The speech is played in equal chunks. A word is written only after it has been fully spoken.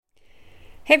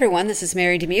Hey everyone, this is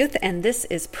Mary DeMuth, and this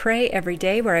is Pray Every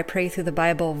Day, where I pray through the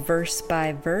Bible verse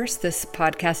by verse. This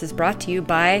podcast is brought to you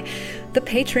by the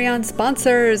Patreon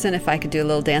sponsors, and if I could do a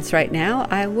little dance right now,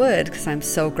 I would, because I'm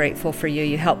so grateful for you.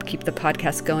 You help keep the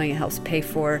podcast going. It helps pay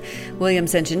for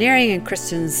Williams Engineering and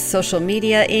Kristen's social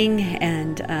media-ing,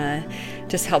 and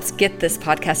just helps get this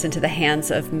podcast into the hands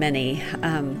of many.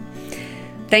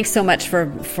 Thanks so much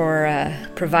for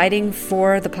providing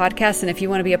for the podcast. And if you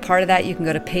want to be a part of that, you can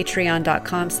go to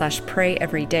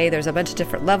patreon.com/prayeveryday. There's a bunch of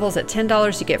different levels. At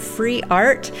 $10, you get free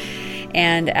art.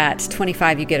 And at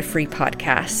 $25, you get a free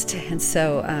podcast. And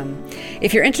so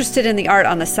if you're interested in the art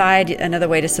on the side, another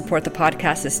way to support the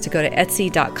podcast is to go to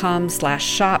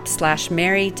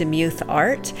etsy.com/shop/Mary DeMuth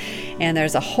Art. And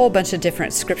there's a whole bunch of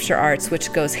different scripture arts,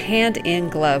 which goes hand in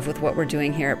glove with what we're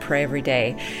doing here at Pray Every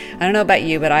Day. I don't know about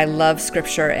you, but I love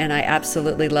scripture, and I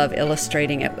absolutely love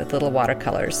illustrating it with little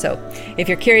watercolors. So if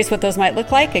you're curious what those might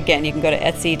look like, again, you can go to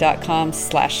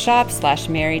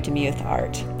etsy.com/shop/Mary DeMuth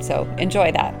Art. So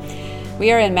enjoy that.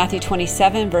 We are in Matthew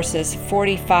 27, verses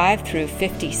 45 through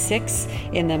 56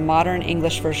 in the modern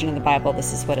English version of the Bible.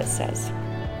 This is what it says.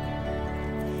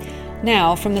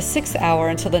 Now, from the 6th hour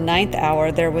until the 9th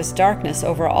hour, there was darkness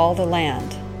over all the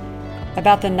land.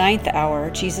 About the 9th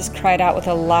hour, Jesus cried out with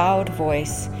a loud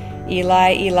voice,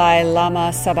 Eli, Eli,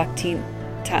 lama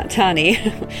sabachthani,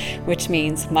 which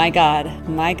means, my God,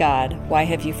 why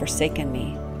have you forsaken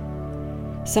me?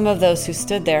 Some of those who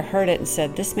stood there heard it and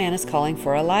said, this man is calling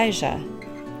for Elijah.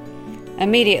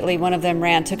 Immediately one of them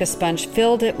ran, took a sponge,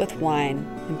 filled it with wine,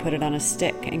 and put it on a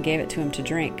stick, and gave it to him to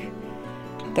drink.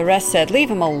 The rest said,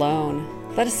 leave him alone.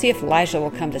 Let us see if Elijah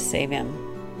will come to save him.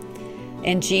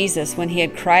 And Jesus, when he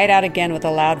had cried out again with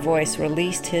a loud voice,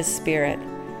 released his spirit.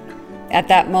 At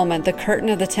that moment, the curtain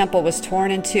of the temple was torn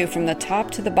in two from the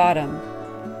top to the bottom,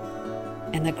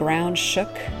 and the ground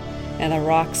shook, and the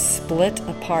rocks split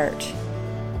apart.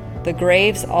 The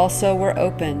graves also were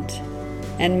opened,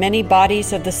 and many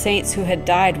bodies of the saints who had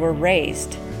died were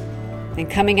raised. And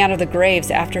coming out of the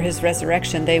graves after his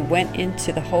resurrection, they went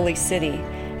into the holy city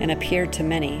and appeared to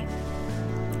many.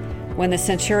 When the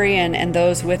centurion and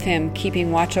those with him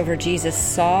keeping watch over Jesus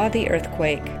saw the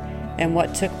earthquake and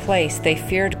what took place, they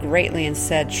feared greatly and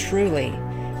said, truly,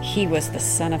 he was the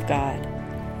Son of God.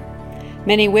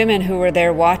 Many women who were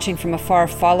there watching from afar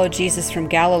followed Jesus from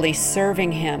Galilee,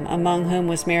 serving him, among whom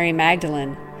was Mary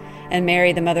Magdalene, and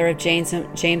Mary, the mother of James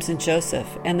and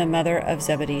Joseph, and the mother of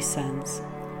Zebedee's sons.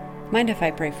 Mind if I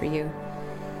pray for you?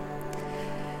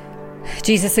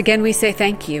 Jesus, again, we say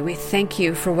thank you. We thank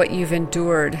you for what you've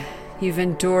endured. You've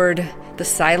endured the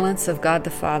silence of God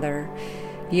the Father.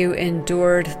 You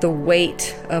endured the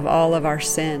weight of all of our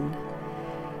sin.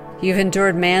 You've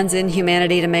endured man's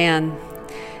inhumanity to man.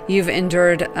 You've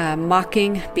endured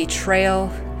mocking,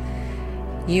 betrayal.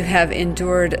 You have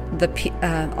endured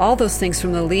all those things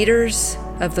from the leaders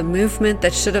of the movement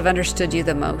that should have understood you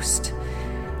the most,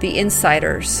 the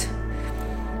insiders.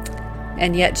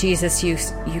 And yet, Jesus, you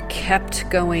kept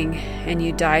going and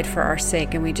you died for our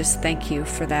sake, and we just thank you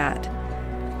for that.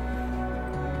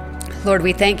 Lord,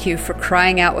 we thank you for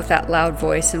crying out with that loud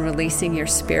voice and releasing your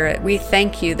spirit. We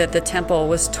thank you that the temple veil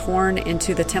was torn in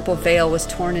two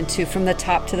from the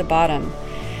top to the bottom.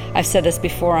 I've said this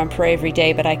before on Pray Every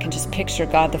Day, but I can just picture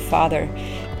God the Father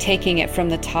taking it from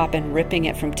the top and ripping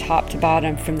it from top to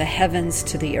bottom, from the heavens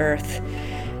to the earth.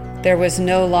 There was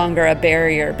no longer a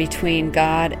barrier between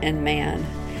God and man.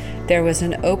 There was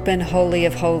an open Holy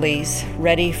of Holies,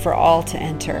 ready for all to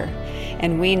enter.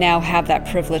 And we now have that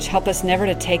privilege. Help us never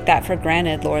to take that for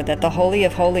granted, Lord, that the Holy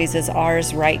of Holies is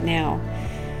ours right now.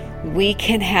 We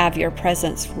can have your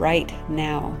presence right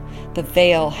now. The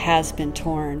veil has been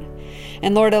torn.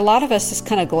 And Lord, a lot of us just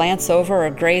kind of glance over or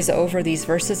graze over these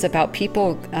verses about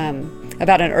people,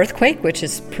 about an earthquake, which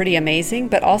is pretty amazing,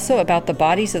 but also about the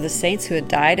bodies of the saints who had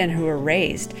died and who were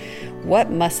raised.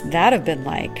 What must that have been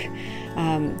like?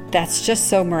 That's just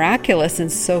so miraculous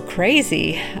and so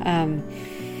crazy.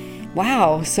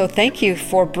 Wow. So thank you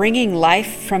for bringing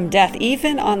life from death.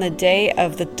 Even on the day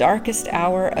of the darkest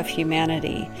hour of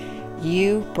humanity,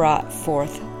 you brought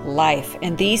forth life.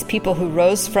 And these people who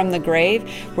rose from the grave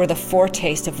were the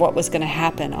foretaste of what was going to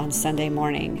happen on Sunday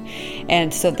morning.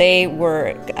 And so they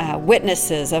were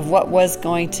witnesses of what was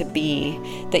going to be,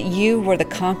 that you were the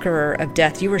conqueror of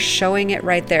death. You were showing it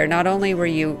right there. Not only were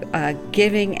you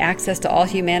giving access to all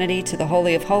humanity to the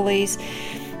Holy of Holies,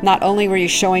 Not only were you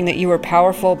showing that you were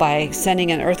powerful by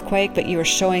sending an earthquake, but you were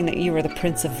showing that you were the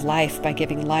Prince of Life by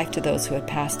giving life to those who had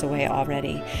passed away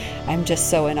already. I'm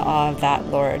just so in awe of that,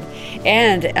 Lord.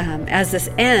 And as this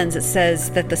ends, it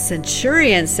says that the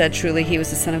centurion said truly he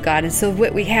was the Son of God. And so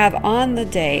what we have on the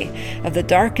day of the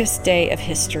darkest day of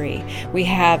history, we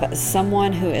have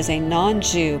someone who is a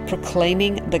non-Jew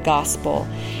proclaiming the gospel.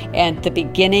 And the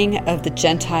beginning of the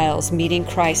Gentiles meeting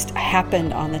Christ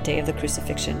happened on the day of the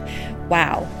crucifixion.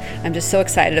 Wow. I'm just so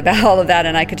excited about all of that,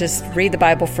 and I could just read the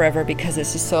Bible forever because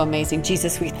it's just so amazing.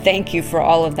 Jesus, we thank you for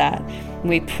all of that.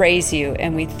 We praise you,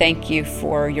 and we thank you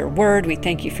for your word. We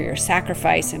thank you for your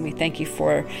sacrifice, and we thank you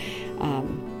for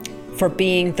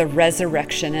being the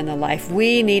resurrection and the life.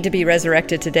 We need to be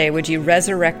resurrected today. Would you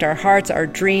resurrect our hearts, our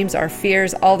dreams, our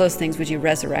fears, all those things? Would you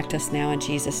resurrect us now in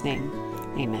Jesus' name?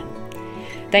 Amen.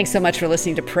 Thanks so much for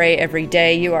listening to Pray Every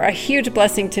Day. You are a huge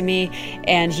blessing to me,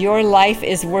 and your life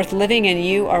is worth living, and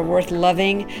you are worth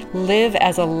loving. Live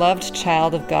as a loved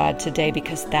child of God today,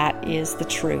 because that is the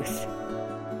truth.